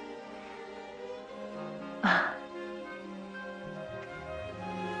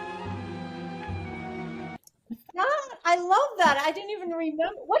 I love that. I didn't even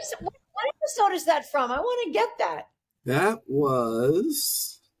remember. What episode is that from? I want to get that. That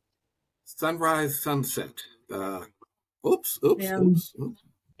was Sunrise Sunset. Oops.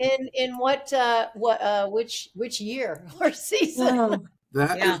 In which year or season?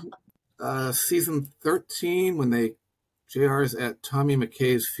 That is season 13 when JR's at Tommy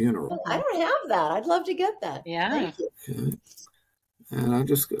McKay's funeral. I don't have that. I'd love to get that. Yeah. Okay. And I'm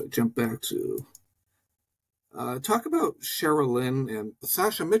just going to jump back to talk about Cheryl Lynn, and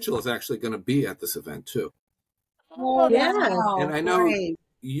Sasha Mitchell is actually going to be at this event too. Oh, yeah. And I know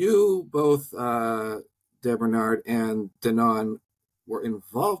you both, Deborah Rennard and Danone, were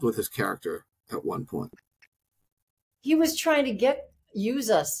involved with his character at one point. He was trying to use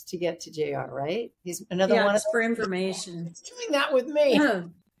us to get to JR, right? He's another one for information. He's doing that with me.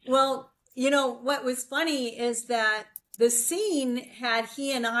 Well, you know, what was funny is that the scene had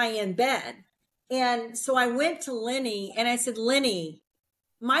he and I in bed. And so I went to Lenny and I said, Lenny,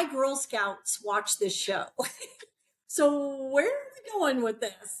 my Girl Scouts watch this show. So where are we going with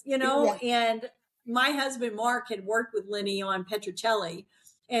this? You know, and my husband, Mark, had worked with Lenny on Petrocelli.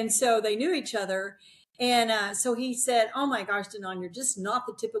 And so they knew each other. And so he said, oh my gosh, Danone, you're just not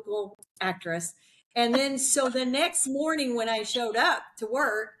the typical actress. And then so the next morning when I showed up to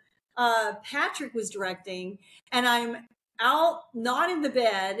work, Patrick was directing, and I'm out, not in the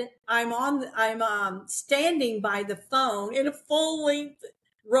bed. I'm standing by the phone in a full length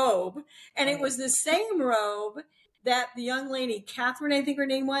robe. And it was the same robe that the young lady, Catherine, I think her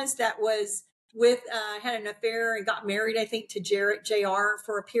name was, that was with, had an affair and got married, I think, to JR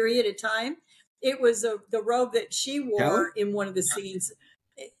for a period of time. It was the robe that she wore in one of the scenes.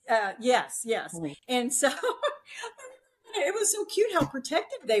 Yes. And so it was so cute how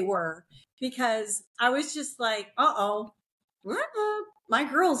protective they were, because I was just like, my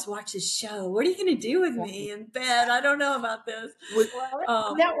girls watch this show. What are you going to do with me in bed? I don't know about this.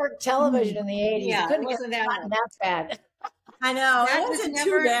 Well, network television in the 80s. Yeah, couldn't get wasn't that bad. I know. That was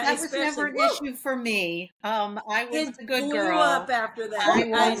never an issue for me. I was a good girl. Up after that.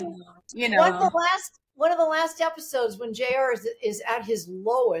 I was, you know. One of the last episodes when JR is at his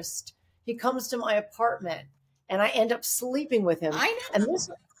lowest, he comes to my apartment and I end up sleeping with him. I know.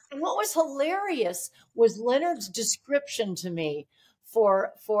 And what was hilarious was Leonard's description to me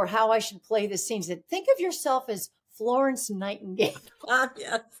for how I should play the scenes. He said, think of yourself as Florence Nightingale.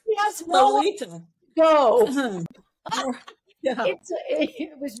 Yes, Lolita. Go.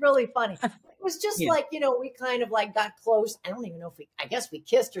 It was really funny. It was just like, you know, we kind of like got close. I don't even know if I guess we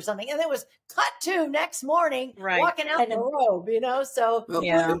kissed or something. And it was cut to next morning, walking out in the robe, you know? So,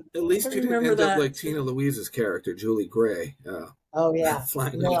 at least you didn't end up like Tina Louise's character, Julie Gray.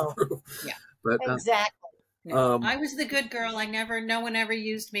 Flying the roof. Yeah. But, exactly. I was the good girl. No one ever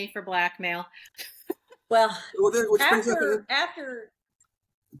used me for blackmail. Well,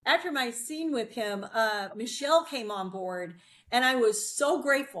 after my scene with him, Michelle came on board, and I was so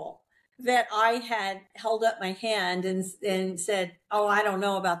grateful that I had held up my hand and said, oh, I don't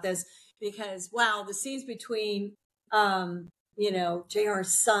know about this, because, wow, the scenes between,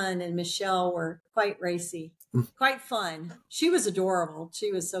 JR's son and Michelle were quite racy, quite fun. She was adorable.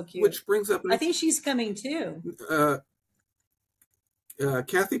 She was so cute. Which brings up... I think she's coming, too.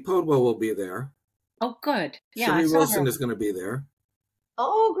 Kathy Podwell will be there. Oh, good. Yeah, Sherry Wilson is going to be there.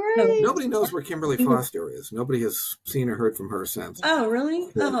 Oh, great. Nobody knows where Kimberly Foster is. Nobody has seen or heard from her since. Oh, really?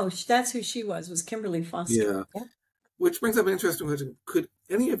 Oh, that's who she was Kimberly Foster. Yeah. Which brings up an interesting question. Could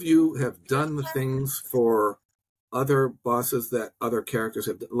any of you have done the things for other bosses that other characters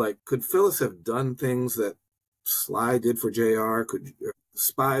have done? Like, could Phyllis have done things that Sly did for JR? Could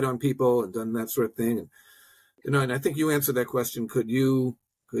spied on people and done that sort of thing? And, and I think you answered that question. Could your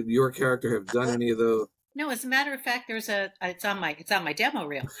character have done any of the? No, as a matter of fact, it's on my demo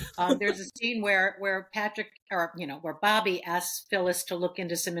reel. There's a scene where Patrick, or where Bobby asks Phyllis to look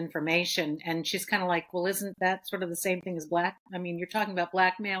into some information, and she's kind of like, well, isn't that sort of the same thing as you're talking about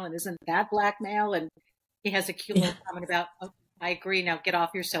blackmail, and isn't that blackmail? And he has a cute little comment about, oh, I agree, now get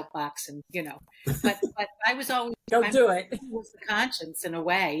off your soapbox, and but I was always don't do it. He was the conscience in a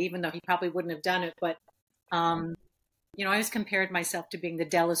way, even though he probably wouldn't have done it, but. I always compared myself to being the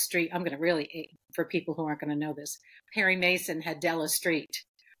Della Street. I'm going to really, for people who aren't going to know this, Perry Mason had Della Street,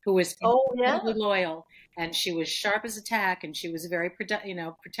 who was incredibly loyal, and she was sharp as a tack, and she was very,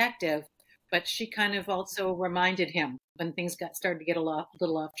 protective, but she kind of also reminded him when things started to get a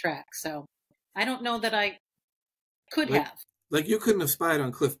little off track. So I don't know that I could have. Like you couldn't have spied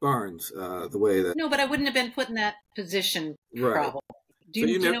on Cliff Barnes the way that. No, but I wouldn't have been put in that position, probably. Do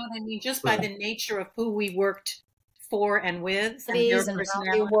you know what I mean? Just by the nature of who we worked for and with, and how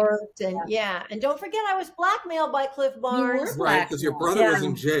we worked, and and don't forget, I was blackmailed by Cliff Barnes, right? Because your brother was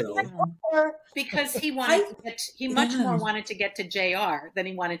in jail. Because he wanted he much more wanted to get to JR than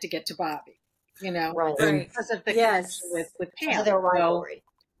he wanted to get to Bobby. Right? Because of the connection with Pam. Of their rivalry.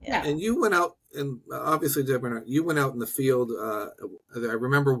 And you went out, and obviously, Deborah, you went out in the field. I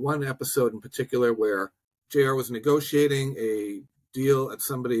remember one episode in particular where JR was negotiating a deal at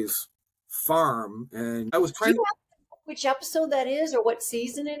somebody's farm, and I was trying to. Which episode that is, or what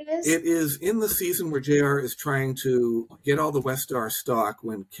season it is? It is in the season where JR is trying to get all the Westar stock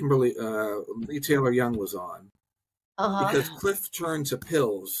when Lee Taylor Young was on. Because Cliff turned to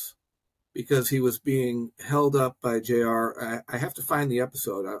pills because he was being held up by JR. I have to find the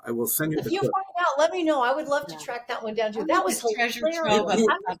episode. I will send you the clip. If you find out, let me know. I would love to track that one down too. That was hilarious.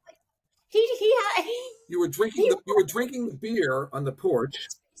 You were drinking the beer on the porch.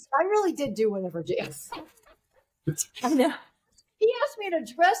 I really did do whatever JR. I know. He asked me to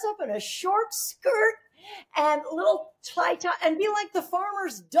dress up in a short skirt and little tie and be like the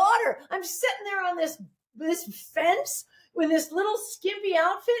farmer's daughter. I'm sitting there on this fence with this little skimpy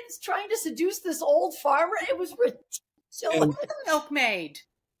outfit, trying to seduce this old farmer. It was ridiculous. Milkmaid.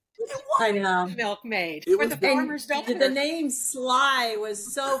 I know. Milkmaid. For the farmer's daughter. The name Sly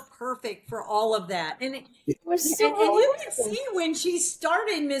was so perfect for all of that. And it was so and you can see when she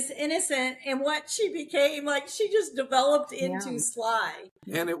started Miss Innocent and what she became, like she just developed into Sly.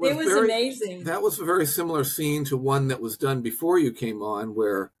 And it was amazing. That was a very similar scene to one that was done before you came on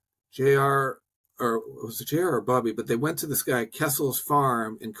where JR, or was it JR or Bobby, but they went to this guy Kessel's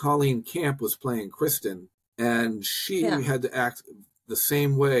farm and Colleen Camp was playing Kristen, and she had to act the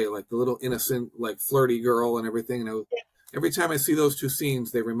same way, like the little innocent, like flirty girl and everything. And every time I see those two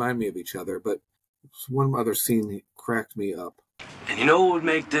scenes, they remind me of each other. But one other scene that cracked me up. And you know what would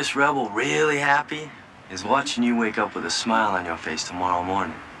make this rebel really happy? Is watching you wake up with a smile on your face tomorrow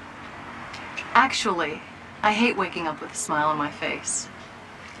morning. Actually, I hate waking up with a smile on my face.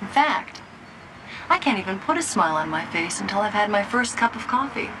 In fact, I can't even put a smile on my face until I've had my first cup of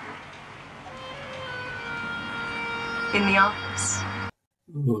coffee. In the office.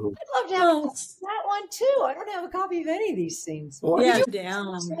 I'd love to have that one too. I don't have a copy of any of these scenes. Oh,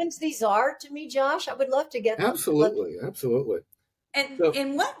 Since these are to me, Josh, I would love to get them. Absolutely.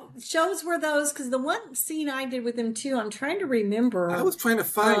 And what shows were those? Because the one scene I did with him too, I'm trying to remember. I was trying to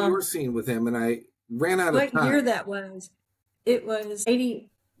find your scene with him, and I ran out of time. What year that was? It was 80.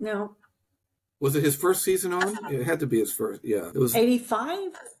 No. Was it his first season on? It had to be his first. Yeah, it was 85.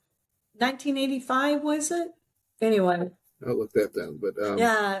 1985 was it? Anyway. I'll look that down, but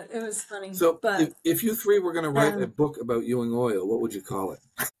yeah, it was funny. So, but, if you three were going to write a book about Ewing Oil, what would you call it?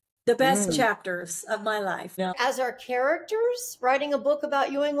 The best chapters of my life. Yeah. As our characters writing a book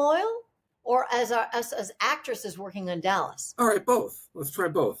about Ewing Oil, or as actresses working on Dallas? All right, both. Let's try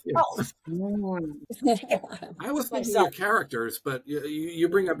both. Yeah. I was thinking your characters, but you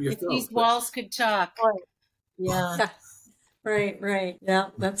bring up your films. These walls could talk. Yeah. Right. Yeah,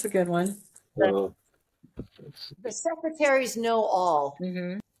 that's a good one. The secretaries know all.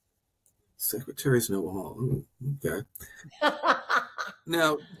 Mm-hmm. Secretaries know all. Okay.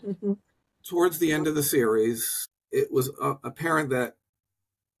 Now, towards the end of the series, it was apparent that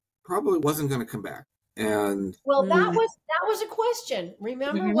probably wasn't going to come back. And that was a question.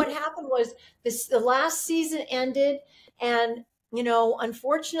 Remember what happened was the last season ended, and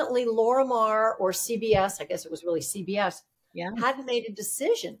unfortunately, Lorimar or CBS, I guess it was really CBS, hadn't made a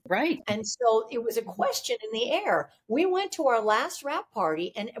decision. Right. And so it was a question in the air. We went to our last wrap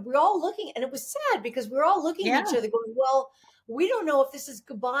party and we were all looking, and it was sad because we were all looking at each other going, well, we don't know if this is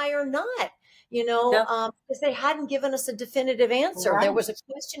goodbye or not, because they hadn't given us a definitive answer. Right. There was a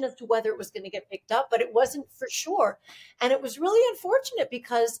question as to whether it was going to get picked up, but it wasn't for sure. And it was really unfortunate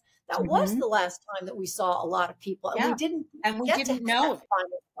because that was the last time that we saw a lot of people, and we didn't know.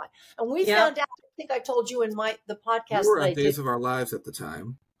 And we found out, I think I told you in the podcast. You were on Days of Our Lives at the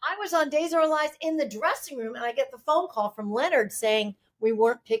time. I was on Days of Our Lives in the dressing room, and I get the phone call from Leonard saying we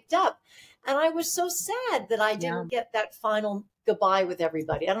weren't picked up. And I was so sad that I didn't get that final goodbye with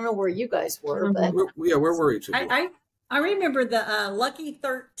everybody. I don't know where you guys were, but where were each of you? I remember the Lucky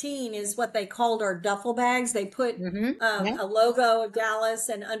 13 is what they called our duffel bags. They put a logo of Dallas,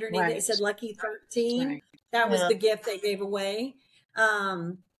 and underneath it said Lucky 13. Right. That was the gift they gave away.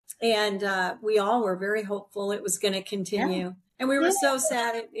 And we all were very hopeful it was going to continue. Yeah. And we were so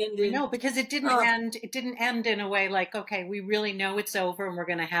sad it ended. No, because it didn't end. It didn't end in a way like, okay, we really know it's over and we're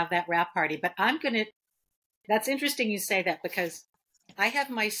going to have that wrap party. But that's interesting you say that, because I have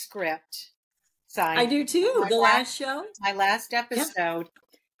my script signed. I do too. The last show. My last episode.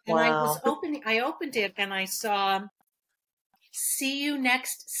 Yeah. And I opened it and I saw, "See you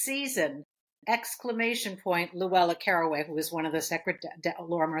next season!" ! Luella Caraway, who was one of the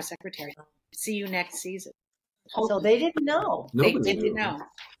Lorimer secretaries. "See you next season." So they didn't know. They didn't know.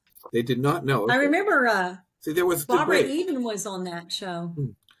 They did not know. I remember. See, there was Barbara Eden was on that show.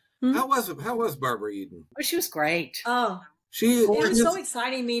 How was Barbara Eden? Oh, she was great. Oh, it was so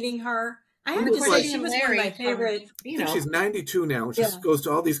exciting meeting her. I have to say, she was one of my favorite. She's 92 now, and she goes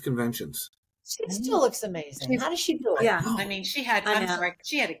to all these conventions. She still looks amazing. How does she do it? Yeah, I mean, she had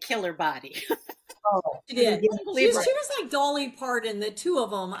a killer body. She did. She was like Dolly Parton, the two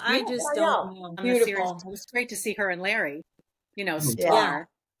of them. I just don't know. Beautiful. It was great to see her and Larry, star.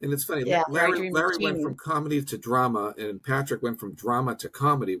 And it's funny, Larry went from comedy to drama, and Patrick went from drama to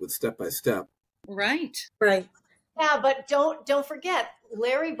comedy with Step by Step. Right. Yeah, but don't forget,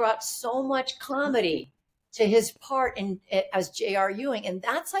 Larry brought so much comedy to his part as J.R. Ewing, and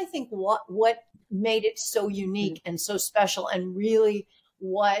that's, I think, what made it so unique and so special, and really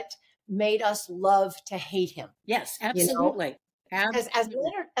what made us love to hate him. Yes, absolutely. As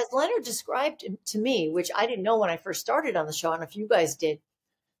Leonard described to me, which I didn't know when I first started on the show, and if you guys did,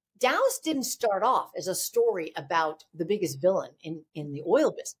 Dallas didn't start off as a story about the biggest villain in the oil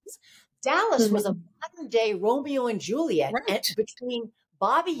business. Dallas was a modern day Romeo and Juliet between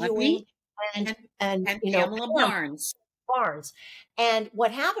Bobby Ewing and Pamela Barnes. And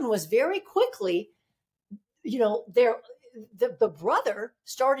what happened was, very quickly, the brother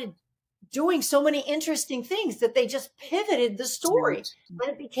started doing so many interesting things that they just pivoted the story, and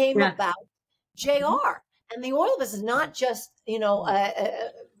it became about JR. And the oil business is not just,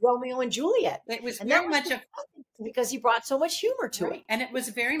 Romeo and Juliet. It was very much because he brought so much humor to it. And it was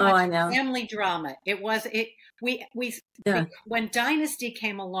very much family drama. When Dynasty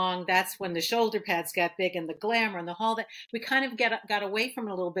came along, that's when the shoulder pads got big and the glamour and the whole that. We kind of got away from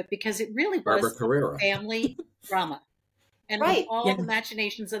it a little bit, because it really was family drama. And all the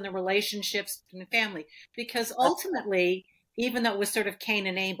machinations and the relationships in the family. Because ultimately, even though it was sort of Cain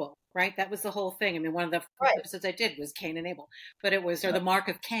and Abel, right? That was the whole thing. I mean, one of the episodes I did was Cain and Abel, but it was, or the mark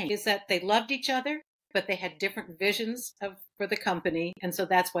of Cain, is that they loved each other, but they had different visions for the company. And so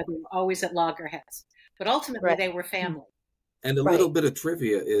that's why they were always at loggerheads. But ultimately, they were family. And a little bit of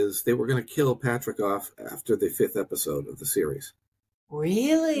trivia is they were going to kill Patrick off after the 5th episode of the series.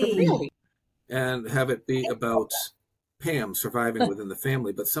 Really? And have it be about Pam surviving within the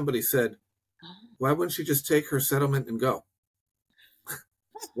family. But somebody said, why wouldn't she just take her settlement and go?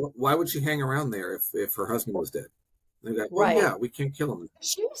 Why would she hang around there if her husband was dead? They're like, well, yeah, we can't kill him.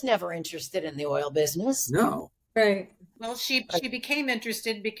 She was never interested in the oil business. No. Right. Well, she became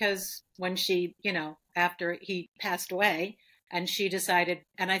interested because when she, after he passed away, and she decided,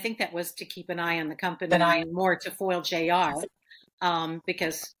 and I think that was to keep an eye on the company and more to foil JR,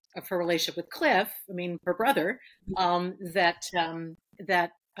 because of her relationship with Cliff, her brother, I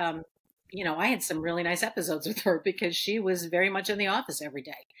had some really nice episodes with her because she was very much in the office every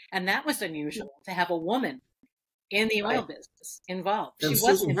day. And that was unusual to have a woman in the oil business involved. And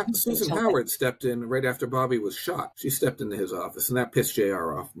Susan Howard stepped in right after Bobby was shot. She stepped into his office, and that pissed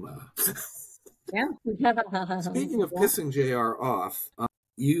JR off. Speaking of pissing JR off,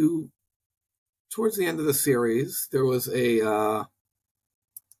 towards the end of the series, there was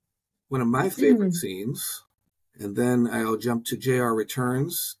one of my favorite scenes. And then I'll jump to JR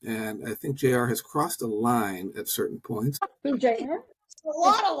Returns, and I think JR has crossed a line at certain points. JR? A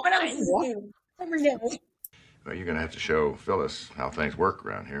lot of lines. Well, you're going to have to show Phyllis how things work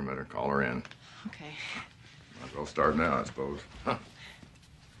around here. Better call her in. Okay. Might as well start now, I suppose. Huh.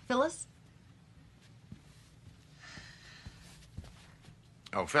 Phyllis?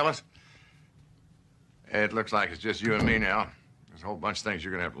 Oh, Phyllis? It looks like it's just you and me now. There's a whole bunch of things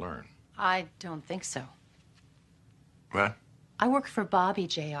you're going to have to learn. I don't think so. What? I work for Bobby,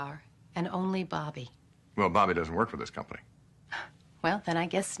 JR, and only Bobby. Well, Bobby doesn't work for this company. Well, then I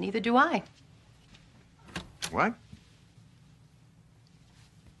guess neither do I. What?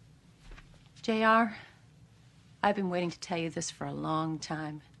 JR, I've been waiting to tell you this for a long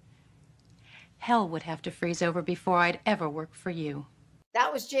time. Hell would have to freeze over before I'd ever work for you.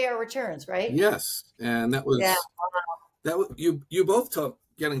 That was JR Returns, right? Yes, and that was that was you both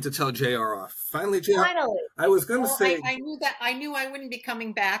getting to tell JR off. Finally, JR. Finally. I was going to say I knew that. I knew I wouldn't be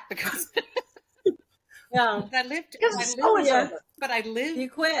coming back because yeah, I lived. But I lived. You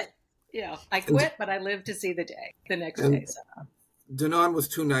quit. Yeah, I quit, but I lived to see the next day. So. Danone was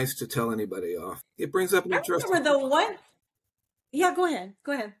too nice to tell anybody off. It brings up an interesting. I remember the one. Yeah, go ahead.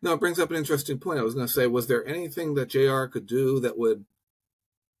 Go ahead. No, it brings up an interesting point. I was going to say, was there anything that JR could do that would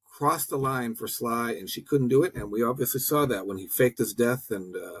cross the line for Sly, and she couldn't do it? And we obviously saw that when he faked his death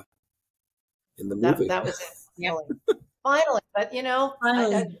and in the movie. That was it. Yeah. Finally, but you know,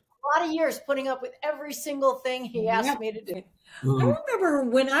 a lot of years putting up with every single thing he asked me to do. I remember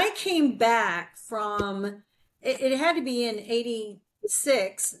when I came back from, it had to be in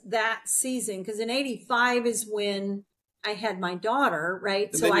 86, that season, because in 85 is when I had my daughter, right?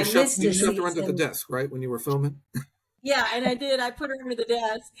 And so I missed a you season. shoved her under the desk, right, when you were filming? Yeah, and I did. I put her under the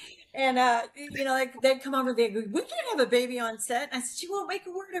desk. And, you know, like, they'd come over and they'd go, we can't have a baby on set. And I said, she won't make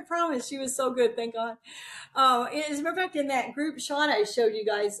a word, I promise. She was so good, thank God. As a matter of fact, in that group shot I showed you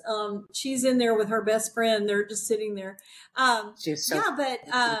guys, she's in there with her best friend. They're just sitting there.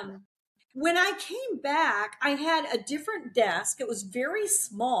 When I came back, I had a different desk. It was very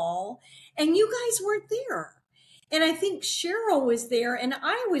small, and you guys weren't there. And I think Cheryl was there and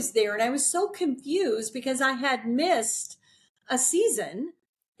I was there, and I was so confused because I had missed a season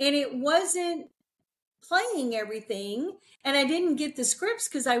and it wasn't playing everything. And I didn't get the scripts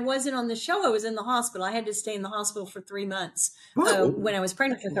because I wasn't on the show. I was in the hospital. I had to stay in the hospital for 3 months when I was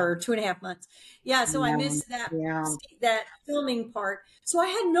pregnant with her, 2.5 months. Yeah. So I missed that filming part. So I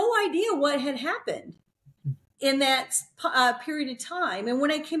had no idea what had happened in that period of time. And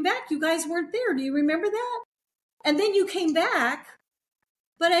when I came back, you guys weren't there. Do you remember that? And then you came back,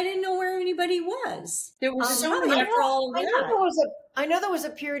 but I didn't know where anybody was. There was I know there was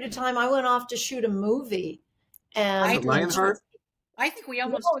a period of time I went off to shoot a movie, and Lionheart. I think we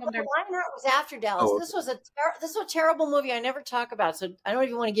almost. Lionheart was after Dallas. Oh. This was a terrible movie I never talk about, so I don't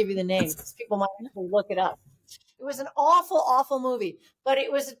even want to give you the name because people might actually look it up. It was an awful, awful movie, but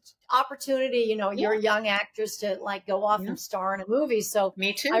it was an opportunity. You know, you're a young actress to like go off and star in a movie. So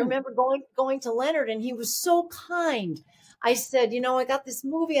me too. I remember going to Leonard, and he was so kind. I said, you know, I got this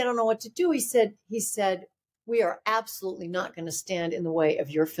movie. I don't know what to do. He said, we are absolutely not going to stand in the way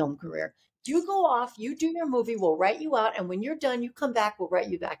of your film career. You go off, you do your movie, we'll write you out, and when you're done, you come back, we'll write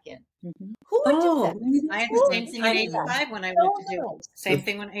you back in. Mm-hmm. Who would do that? I had the same thing in 85 when I went to do it. Same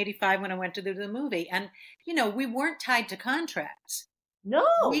thing in 85 when I went to do the movie. And, you know, we weren't tied to contracts. No.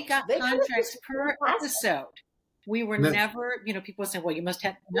 We got contracts per episode. We were never, you know, people say, well, you must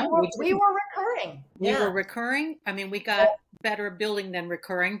have. No, we were recurring. We were recurring. I mean, we got better billing than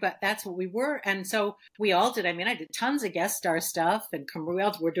recurring, but that's what we were. And so we all did. I mean, I did tons of guest star stuff, and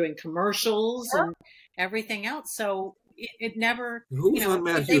we're doing commercials and everything else. So it never. Who was on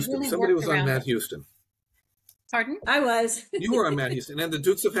Matt Houston? Really Somebody was on Matt Houston. Pardon? I was. You were on Matt Houston and the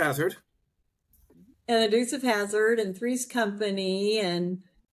Dukes of Hazzard. And the Dukes of Hazzard and Three's Company and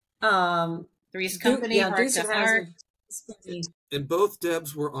Three's Company, Heart to Heart. And both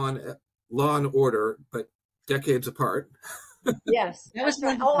Debs were on Law and Order, but decades apart. Yes, that was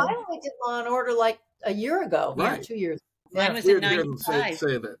right. Oh, I only did Law and Order like a year ago, right? 2 years. Mine was in 95.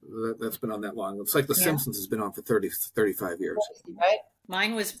 Say that's been on that long. It's like The Simpsons has been on for 35 years. Right.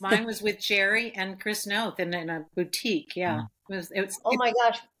 Mine was with Jerry and Chris Noth in a boutique. Yeah. It was, oh my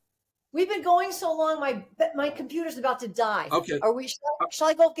gosh. We've been going so long. My computer's about to die. Okay. Are we? Shall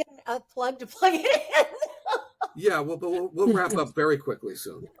I go get a plug to plug it in? Yeah, we'll wrap up very quickly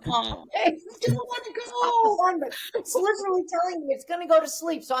soon. I just want to go. It's literally telling me it's going to go to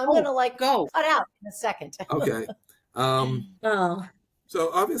sleep, so I'm going to go cut out in a second. Okay. So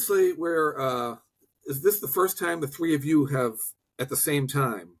obviously, is this the first time the three of you have at the same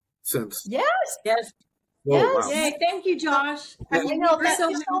time since? Yes. Whoa, yes. Wow. Yay, thank you, Josh. Thank you so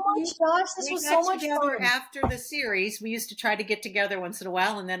much, Josh. This was so much fun. After the series, we used to try to get together once in a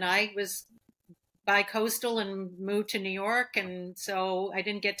while, and then I was bi-coastal and moved to New York, and so I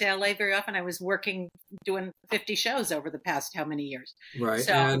didn't get to LA very often. I was working, doing 50 shows over the past how many years. Right.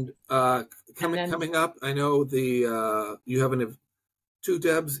 So, and coming up, I know you have 2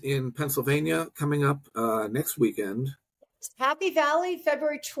 Debs in Pennsylvania coming up next weekend. Happy Valley,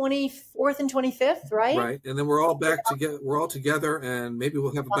 February 24th and 25th, right? Right, and then we're all back together. We're all together, and maybe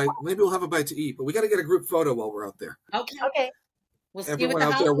we'll have a bite. Maybe we'll have a bite to eat. But we got to get a group photo while we're out there. Okay. We'll see you at Everyone the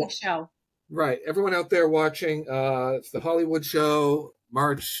out there Hollywood show. Right, everyone out there watching. It's the Hollywood show,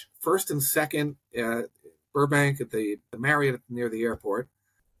 March 1st and 2nd at Burbank at the Marriott near the airport.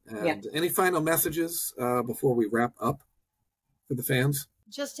 And any final messages before we wrap up for the fans?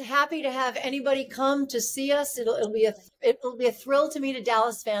 Just happy to have anybody come to see us. It'll be a thrill to meet a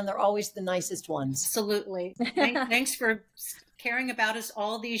Dallas fan. They're always the nicest ones. Absolutely. Thanks for caring about us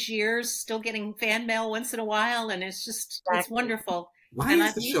all these years. Still getting fan mail once in a while, and it's just it's wonderful. Why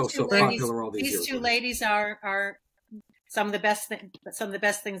is the show so popular all these years? These 2 ladies are some of the best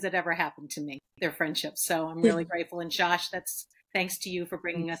things that ever happened to me. Their friendships. So I'm really grateful. And Josh, that's thanks to you for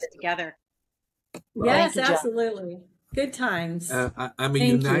bringing us together. Yes, absolutely. Good times. I'm a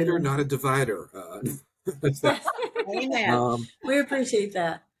uniter, not a divider. Amen. We appreciate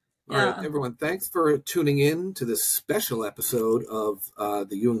that. All right, everyone, thanks for tuning in to this special episode of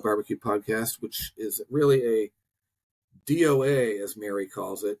the Ewing Barbecue Podcast, which is really a DOA, as Mary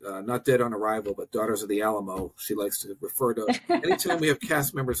calls it, not Dead on Arrival, but Daughters of the Alamo. She likes to refer to anytime we have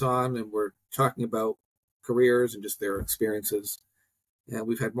cast members on and we're talking about careers and just their experiences. And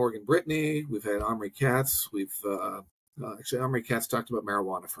we've had Morgan Brittany, we've had Omri Katz, we've actually Omri Katz talked about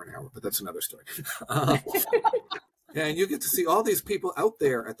marijuana for an hour, but that's another story. And you get to see all these people out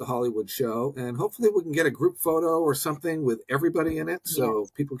there at the Hollywood show, and hopefully we can get a group photo or something with everybody in it, so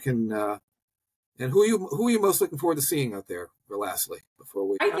people can. And who are you most looking forward to seeing out there? Lastly, before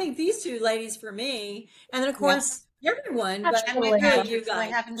we, I think these 2 ladies for me, and then of course everyone. But you guys, I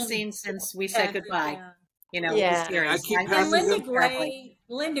haven't seen since we said goodbye. The series. I keep and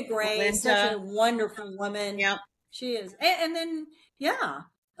Linda Gray is such a wonderful woman. Yeah, she is. And then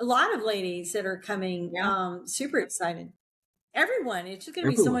a lot of ladies that are coming. Super excited. Everyone, it's just going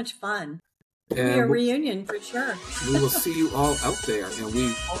to be so much fun. It'll be a reunion for sure. We will see you all out there, and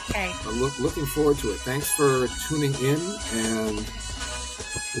we are looking forward to it. Thanks for tuning in, and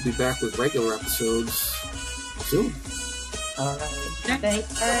we'll be back with regular episodes soon. All right.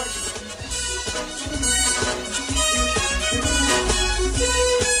 Thanks.